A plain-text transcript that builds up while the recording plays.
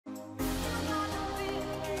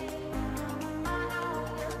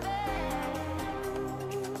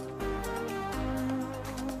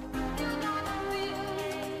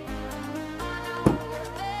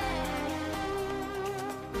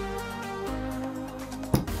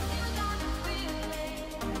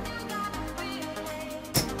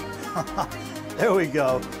There we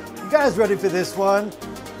go. You guys ready for this one?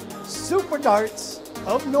 Superdarts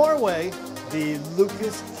of Norway. The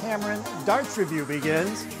Lucas Cameron darts review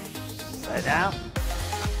begins right now.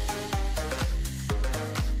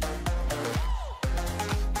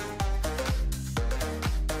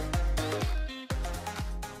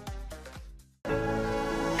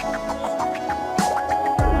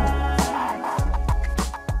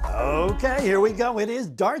 Okay, here we go. It is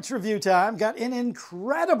darts review time. Got an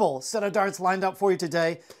incredible set of darts lined up for you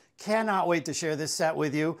today. Cannot wait to share this set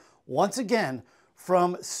with you. Once again,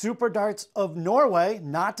 from Superdarts of Norway,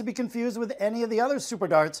 not to be confused with any of the other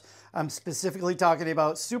Superdarts. I'm specifically talking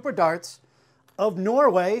about Superdarts of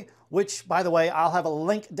Norway, which, by the way, I'll have a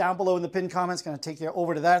link down below in the pinned comments. Going to take you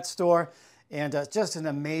over to that store, and just an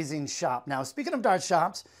amazing shop. Now, speaking of dart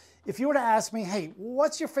shops, if you were to ask me, hey,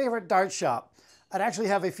 what's your favorite dart shop? I'd actually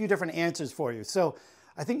have a few different answers for you. So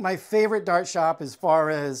I think my favorite dart shop as far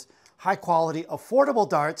as high quality, affordable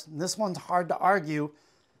darts, and this one's hard to argue,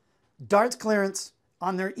 Darts Clearance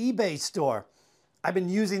on their eBay store. I've been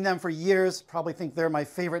using them for years, probably think they're my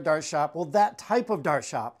favorite dart shop. Well, that type of dart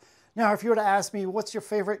shop. Now, if you were to ask me, what's your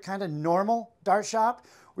favorite kind of normal dart shop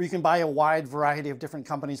where you can buy a wide variety of different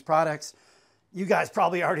companies' products? You guys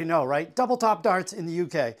probably already know, right? Double Top Darts in the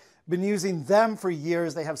UK. Been using them for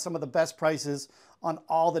years. They have some of the best prices on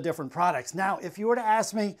all the different products. Now, if you were to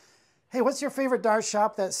ask me, hey, what's your favorite dart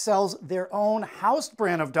shop that sells their own house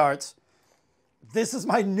brand of darts? This is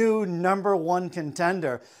my new #1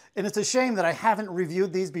 contender. And it's a shame that I haven't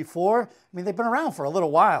reviewed these before. I mean, they've been around for a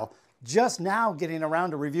little while. Just now getting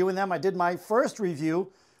around to reviewing them. I did my first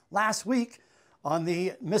review last week on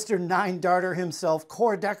the Mr. 9-darter himself,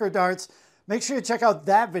 Core Decker darts. Make sure you check out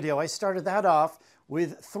that video. I started that off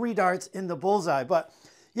with 3 darts in the bullseye. But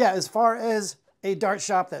yeah, as far as a dart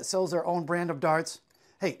shop that sells their own brand of darts,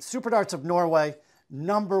 hey, Superdarts of Norway,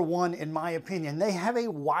 #1 in my opinion. They have a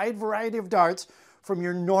wide variety of darts from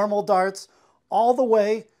your normal darts all the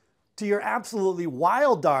way to your absolutely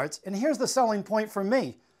wild darts. And here's the selling point for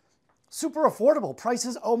me. Super affordable.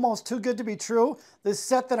 Prices almost too good to be true. This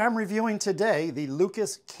set that I'm reviewing today, the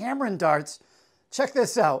Lucas Cameron darts, check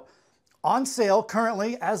this out. On sale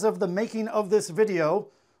currently, as of the making of this video,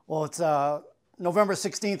 well, it's November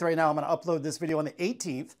 16th right now. I'm going to upload this video on the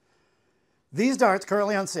 18th. These darts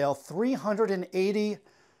currently on sale, 380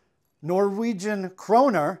 Norwegian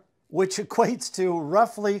kroner, which equates to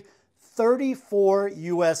roughly 34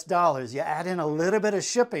 US dollars. You add in a little bit of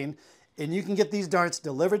shipping, and you can get these darts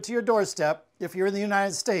delivered to your doorstep if you're in the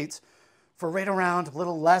United States for right around a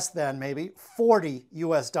little less than maybe 40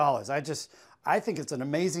 US dollars. I think it's an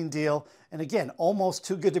amazing deal. And again, almost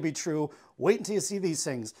too good to be true. Wait until you see these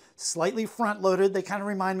things. Slightly front loaded. They kind of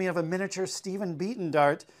remind me of a miniature Stephen Beaton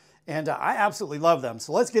dart. And I absolutely love them.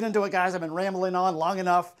 So let's get into it, guys. I've been rambling on long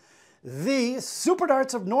enough. The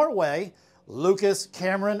Superdarts of Norway, Lucas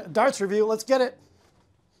Cameron darts review. Let's get it.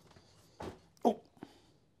 Oh.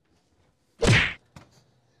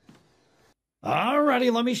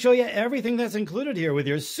 Alrighty, let me show you everything that's included here with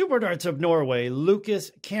your Superdarts of Norway,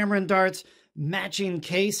 Lucas Cameron darts. Matching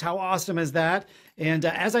case. How awesome is that? And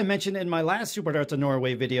as I mentioned in my last Superdarts of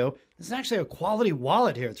Norway video, this is actually a quality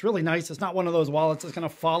wallet here. It's really nice. It's not one of those wallets that's going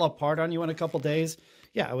to fall apart on you in a couple days.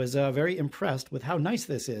 Yeah, I was very impressed with how nice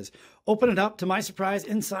this is. Open it up. To my surprise,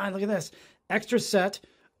 inside, look at this. Extra set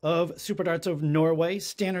of Superdarts of Norway,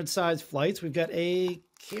 standard size flights. We've got a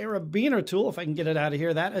carabiner tool, if I can get it out of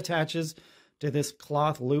here. That attaches to this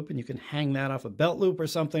cloth loop, and you can hang that off a belt loop or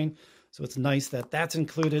something. So it's nice that that's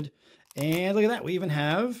included. And look at that, we even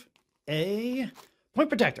have a point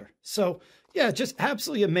protector. So yeah, just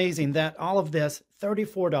absolutely amazing that all of this,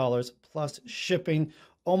 $34 plus shipping,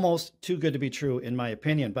 almost too good to be true in my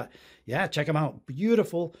opinion. But yeah, check them out.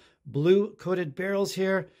 Beautiful blue coated barrels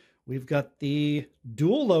here. We've got the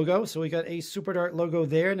dual logo. So we got a Superdart logo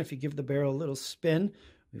there. And if you give the barrel a little spin,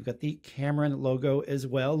 we've got the Cameron logo as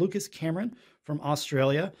well. Lucas Cameron from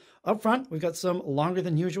Australia. Up front, we've got some longer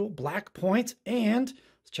than usual black points, and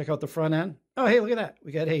let's check out the front end. Oh, hey, look at that.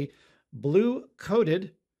 We got a blue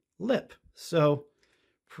coated lip. So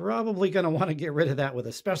probably going to want to get rid of that with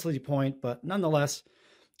a specialty point, but nonetheless,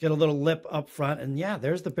 get a little lip up front. And yeah,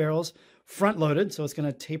 there's the barrels front loaded. So it's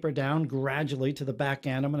going to taper down gradually to the back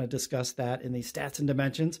end. I'm going to discuss that in the stats and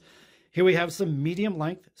dimensions. Here we have some medium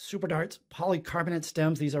length Superdarts polycarbonate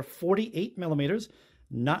stems. These are 48 millimeters,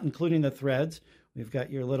 not including the threads. We've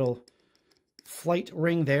got your little flight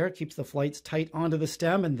ring there, keeps the flights tight onto the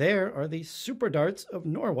stem. And there are the Superdarts of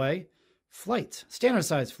Norway flights, standard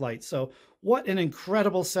size flights. So what an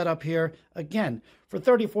incredible setup here. Again, for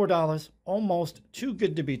 $34, almost too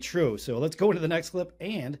good to be true. So let's go into the next clip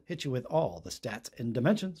and hit you with all the stats and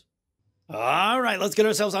dimensions. All right, let's get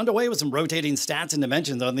ourselves underway with some rotating stats and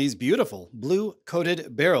dimensions on these beautiful blue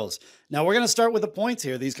coated barrels. Now we're going to start with the points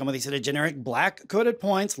here. These come with these sort of generic black coated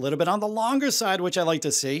points, a little bit on the longer side, which I like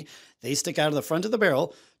to see. They stick out of the front of the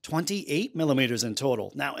barrel, 28 millimeters in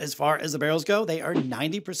total. Now, as far as the barrels go, they are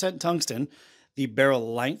 90% tungsten. The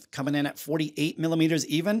barrel length coming in at 48 millimeters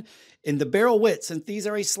even. In the barrel width, since these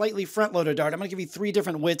are a slightly front-loaded dart, I'm going to give you 3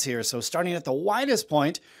 different widths here. So starting at the widest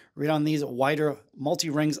point, right on these wider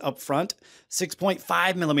multi-rings up front,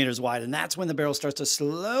 6.5 millimeters wide. And that's when the barrel starts to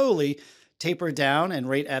slowly taper down, and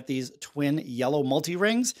right at these twin yellow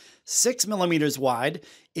multi-rings, 6 millimeters wide.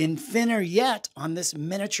 In thinner yet, on this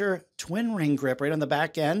miniature twin ring grip right on the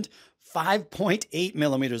back end, 5.8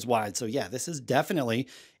 millimeters wide. So yeah, this is definitely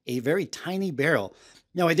a very tiny barrel.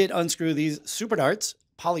 Now I did unscrew these Superdarts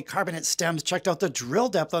polycarbonate stems, checked out the drill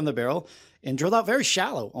depth on the barrel, and drilled out very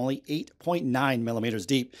shallow, only 8.9 millimeters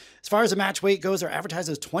deep. As far as the match weight goes, they're advertised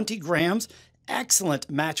as 20 grams.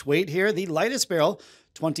 Excellent match weight here. The lightest barrel,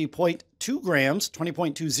 20.2 grams,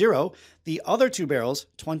 20.20. The other 2 barrels,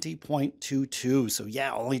 20.22. So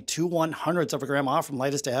yeah, only 2/100ths of a gram off from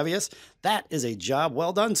lightest to heaviest. That is a job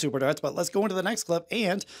well done, Superdarts. But let's go into the next clip,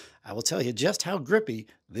 and I will tell you just how grippy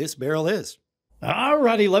this barrel is.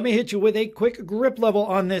 Alrighty, let me hit you with a quick grip level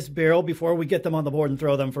on this barrel before we get them on the board and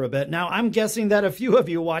throw them for a bit. Now, I'm guessing that a few of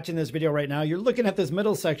you watching this video right now, you're looking at this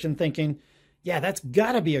middle section thinking, yeah, that's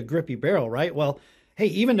gotta be a grippy barrel, right? Well, hey,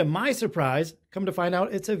 even to my surprise, come to find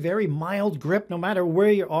out it's a very mild grip no matter where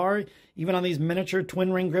you are, even on these miniature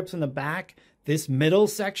twin ring grips in the back. This middle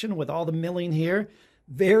section with all the milling here,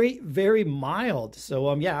 very, very mild.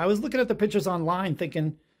 So, yeah, I was looking at the pictures online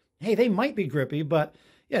thinking, hey, they might be grippy, but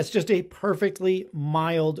yeah, it's just a perfectly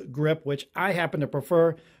mild grip, which I happen to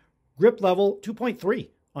prefer. Grip level 2.3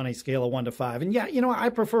 on a scale of 1 to 5. And yeah, you know, I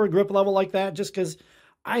prefer a grip level like that just because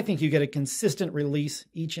I think you get a consistent release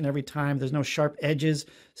each and every time. There's no sharp edges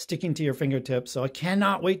sticking to your fingertips. So I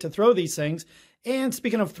cannot wait to throw these things. And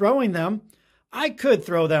speaking of throwing them, I could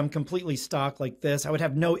throw them completely stock like this. I would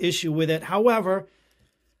have no issue with it. However,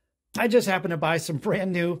 I just happened to buy some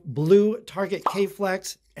brand new blue Target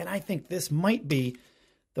K-Flex, and I think this might be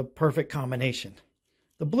the perfect combination.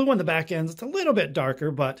 The blue on the back end, it's a little bit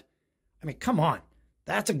darker, but I mean, come on.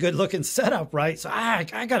 That's a good looking setup, right? So I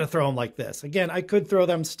got to throw them like this. Again, I could throw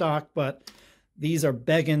them stock, but these are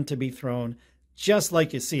begging to be thrown just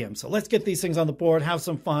like you see them. So let's get these things on the board, have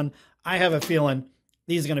some fun. I have a feeling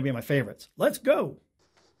these are going to be my favorites. Let's go.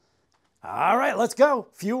 All right, let's go.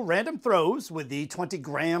 Few random throws with the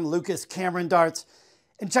 20-gram Lucas Cameron darts.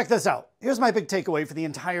 And check this out. Here's my big takeaway for the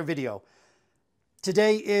entire video.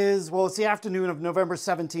 Today is, well, it's the afternoon of November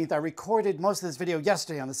 17th. I recorded most of this video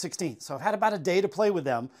yesterday on the 16th, so I've had about a day to play with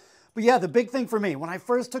them. But yeah, the big thing for me, when I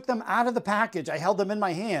first took them out of the package, I held them in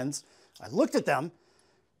my hands, I looked at them,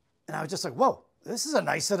 and I was just like, whoa, this is a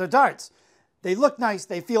nice set of darts. They look nice,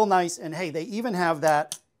 they feel nice, and hey, they even have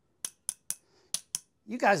that,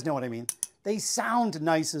 you guys know what I mean. They sound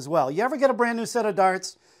nice as well. You ever get a brand new set of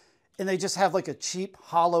darts, and they just have like a cheap,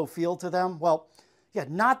 hollow feel to them? Well, yeah,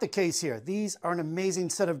 not the case here. These are an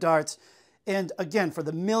amazing set of darts. And again, for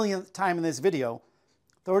the millionth time in this video,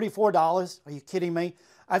 $34? Are you kidding me?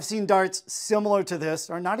 I've seen darts similar to this,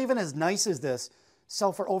 or not even as nice as this,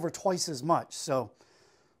 sell for over twice as much. So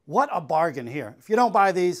what a bargain here. If you don't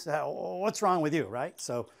buy these, what's wrong with you, right?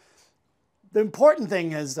 So the important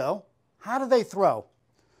thing is, though, how do they throw?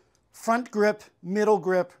 Front grip, middle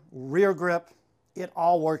grip, rear grip, it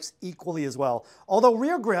all works equally as well. Although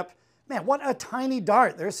rear grip, man, what a tiny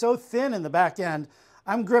dart. They're so thin in the back end.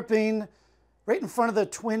 I'm gripping right in front of the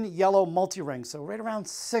twin yellow multi-ring, so right around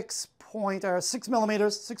 6 millimeters,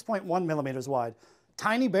 6.1 millimeters wide.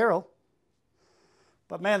 Tiny barrel.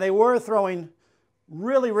 But man, they were throwing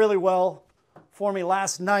really, really well for me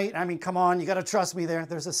last night. I mean, come on, you got to trust me there.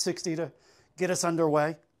 There's a 60 to get us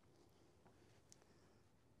underway.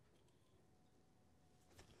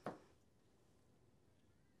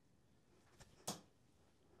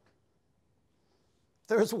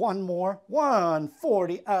 There's one more,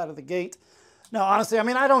 140 out of the gate. Now, honestly, I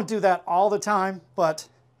mean, I don't do that all the time, but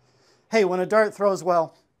hey, when a dart throws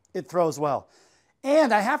well, it throws well.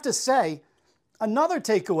 And I have to say, another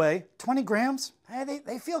takeaway, 20 grams, hey,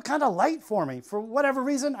 they feel kind of light for me. For whatever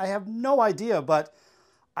reason, I have no idea, but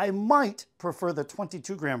I might prefer the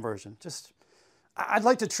 22-gram version. I'd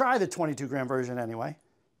like to try the 22-gram version anyway.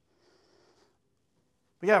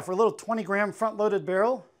 But yeah, for a little 20-gram front-loaded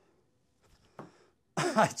barrel,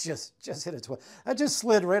 I just hit it. That just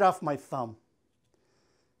slid right off my thumb.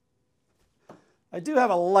 I do have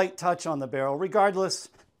a light touch on the barrel, regardless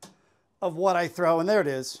of what I throw. And there it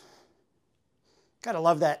is. Gotta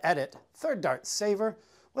love that edit. Third dart saver.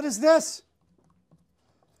 What is this?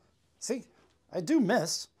 See, I do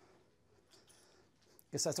miss.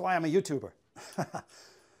 Guess that's why I'm a YouTuber.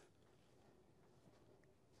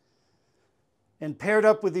 And paired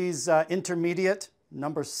up with these intermediate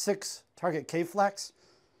number 6 target K-Flex,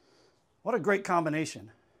 what a great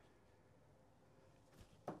combination.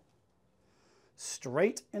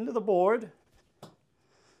 Straight into the board,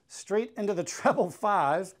 straight into the treble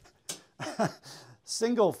 5,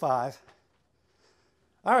 single 5.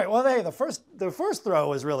 All right, well, hey, the first throw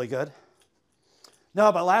was really good.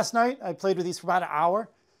 No, but last night I played with these for about an hour.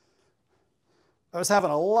 I was having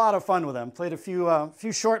a lot of fun with them. Played a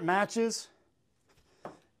few short matches,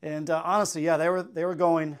 and honestly, yeah, they were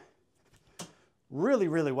going really,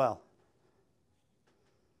 really well.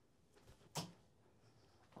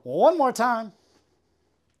 One more time.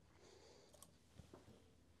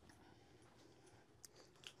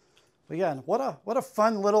 Again, what a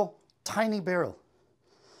fun little tiny barrel.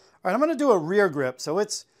 All right, I'm going to do a rear grip. So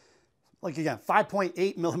it's like, again,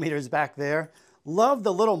 5.8 millimeters back there. Love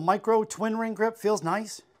the little micro twin ring grip. Feels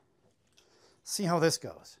nice. See how this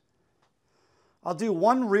goes. I'll do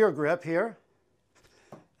one rear grip here,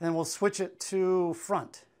 and we'll switch it to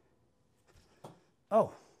front.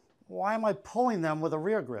 Oh, why am I pulling them with a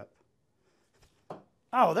rear grip?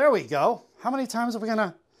 Oh, there we go. How many times are we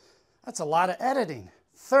gonna? That's a lot of editing.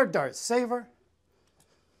 Third dart saver.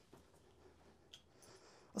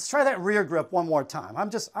 Let's try that rear grip one more time. I'm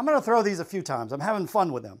going to throw these a few times. I'm having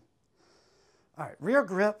fun with them. All right, rear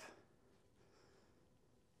grip.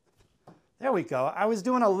 There we go. I was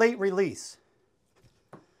doing a late release.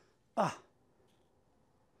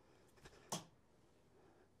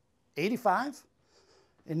 85.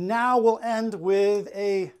 And now we'll end with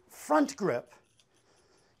a front grip.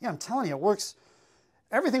 Yeah, I'm telling you, it works.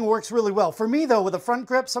 Everything works really well. For me, though, with a front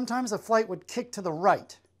grip, sometimes the flight would kick to the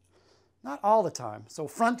right. Not all the time. So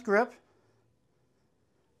front grip.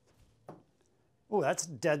 Oh, that's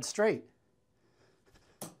dead straight.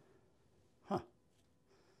 Huh.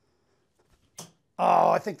 Oh,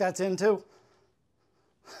 I think that's in too.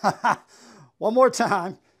 One more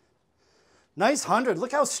time. Nice 100.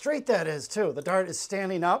 Look how straight that is too. The dart is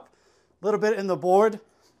standing up a little bit in the board.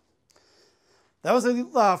 That was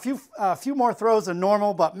a few more throws than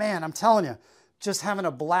normal, but man, I'm telling you, just having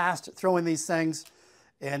a blast throwing these things.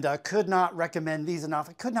 And could not recommend these enough.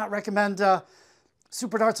 I could not recommend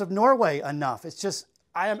Superdarts of Norway enough. It's just,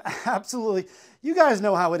 I am absolutely, you guys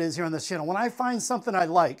know how it is here on this channel. When I find something I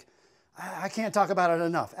like, I can't talk about it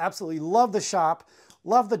enough. Absolutely love the shop,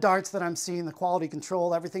 love the darts that I'm seeing, the quality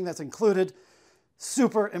control, everything that's included.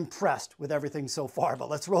 Super impressed with everything so far.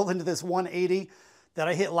 But let's roll into this 180 that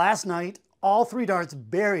I hit last night. All 3 darts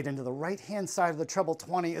buried into the right-hand side of the treble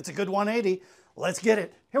 20. It's a good 180. Let's get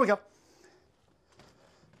it. Here we go.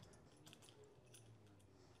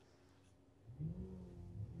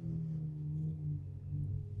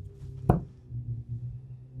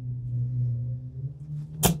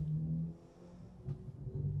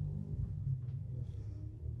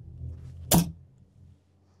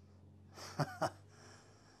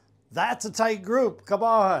 That's a tight group. Come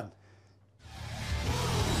on.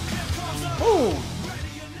 Boom.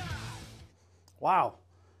 Wow.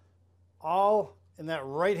 All in that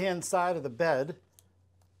right-hand side of the bed.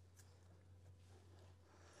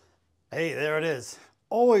 Hey, there it is.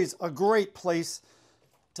 Always a great place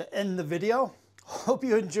to end the video. Hope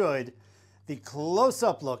you enjoyed the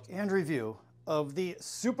close-up look and review of the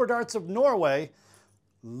Superdarts of Norway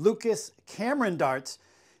Lucas Cameron darts.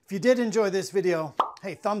 If you did enjoy this video,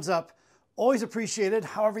 hey, thumbs up. Always appreciated.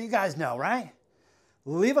 However, you guys know, right?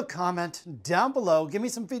 Leave a comment down below. Give me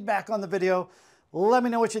some feedback on the video. Let me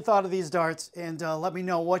know what you thought of these darts, and let me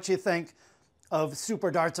know what you think of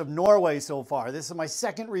Superdarts of Norway so far. This is my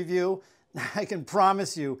second review. I can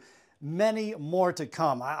promise you many more to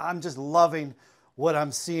come. I'm just loving what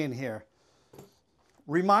I'm seeing here.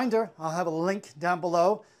 Reminder, I'll have a link down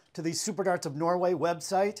below to the Superdarts of Norway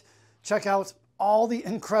website. Check out all the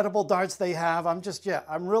incredible darts they have.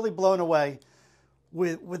 I'm really blown away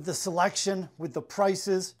with the selection, with the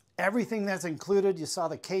prices, everything that's included. You saw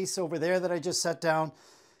the case over there that I just set down.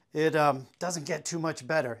 It doesn't get too much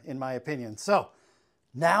better, in my opinion. So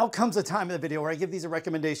now comes the time of the video where I give these a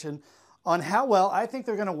recommendation on how well I think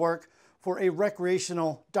they're gonna work for a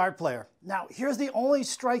recreational dart player. Now, here's the only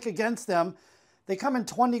strike against them. They come in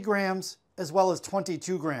 20 grams as well as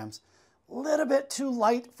 22 grams. A little bit too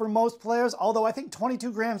light for most players, although I think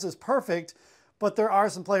 22 grams is perfect, but there are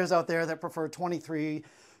some players out there that prefer 23,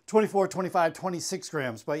 24, 25, 26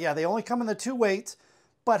 grams. But yeah, they only come in the 2 weights.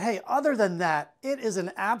 But hey, other than that, it is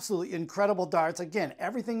an absolutely incredible darts. Again,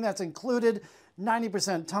 everything that's included,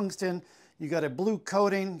 90% tungsten. You got a blue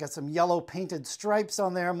coating, got some yellow painted stripes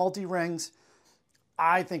on there, multi-rings.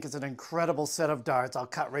 I think it's an incredible set of darts. I'll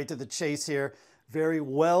cut right to the chase here. Very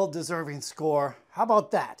well-deserving score. How about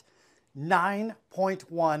that?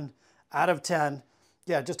 9.1 out of 10.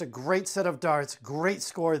 Yeah, just a great set of darts. Great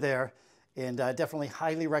score there. And definitely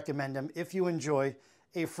highly recommend them if you enjoy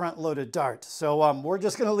a front-loaded dart. So we're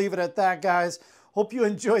just going to leave it at that, guys. Hope you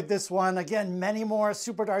enjoyed this one. Again, many more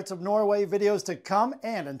Superdarts of Norway videos to come.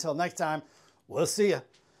 And until next time, we'll see you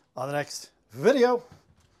on the next video.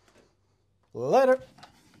 Later.